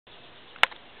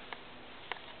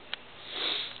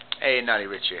Hey,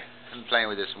 knottyrich here. I'm playing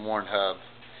with this worn hub,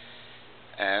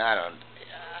 and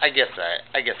I guess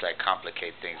I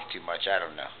complicate things too much. I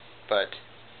don't know, but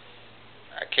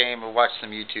I came and watched some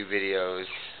YouTube videos,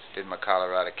 did my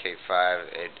Colorado K5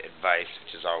 advice,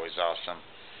 which is always awesome,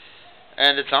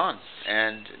 and it's on.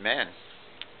 And man,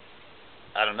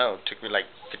 I don't know. It took me like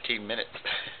 15 minutes.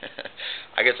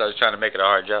 I guess I was trying to make it a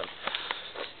hard job.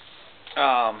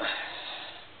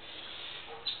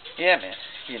 Yeah, man.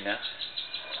 You know.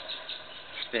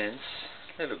 Spins,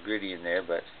 a little gritty in there,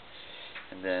 but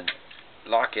and then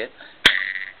lock it,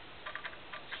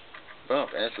 boom,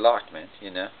 and it's locked, man.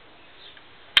 You know,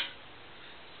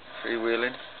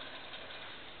 freewheeling.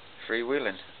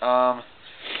 I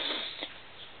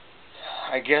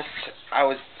guess I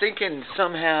was thinking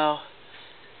somehow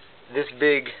this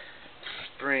big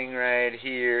spring right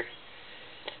here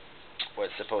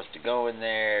was supposed to go in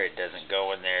there. It doesn't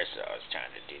go in there, so I was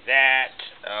trying to do that.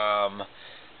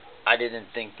 I didn't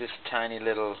think this tiny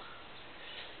little,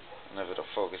 I don't know if it'll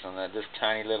focus on that, this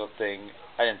tiny little thing,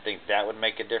 I didn't think that would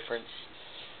make a difference.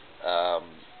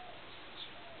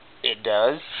 It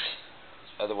does.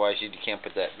 Otherwise you can't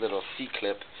put that little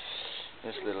C-clip,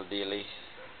 this little dealie.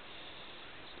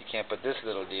 You can't put this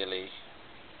little dealie.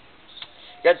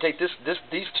 You gotta take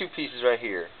these two pieces right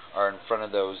here are in front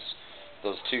of those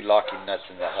two locking nuts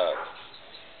in the hub.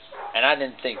 And I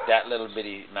didn't think that little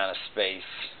bitty amount of space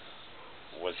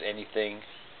was anything,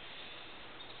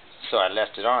 so I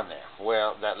left it on there.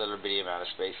 Well, that little bitty amount of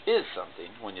space is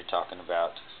something when you're talking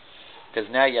about, because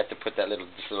now you have to put this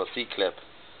little C-clip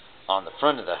on the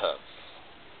front of the hub,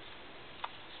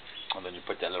 and then you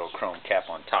put that little chrome cap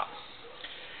on top.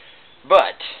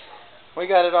 But we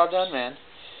got it all done, man.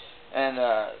 And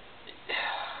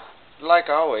like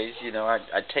always, you know,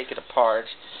 I take it apart,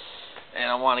 and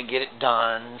I want to get it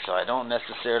done, so I don't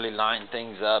necessarily line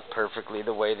things up perfectly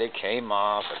the way they came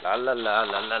off. La la la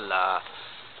la la la.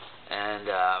 And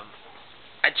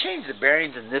I changed the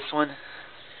bearings in this one,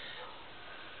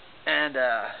 and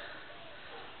I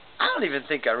don't even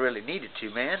think I really needed to,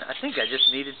 man. I think I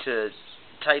just needed to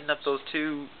tighten up those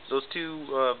two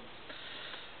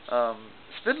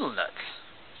spindle nuts.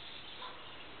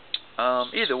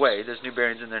 Either way, there's new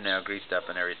bearings in there now, greased up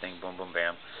and everything. Boom, boom,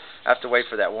 bam. I have to wait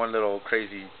for that one little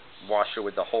crazy washer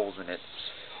with the holes in it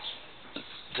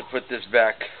to put this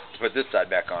side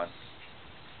back on.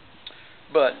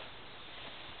 But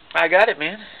I got it,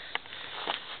 man.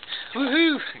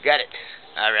 Woohoo! Got it.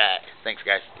 All right. Thanks,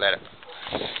 guys. Later.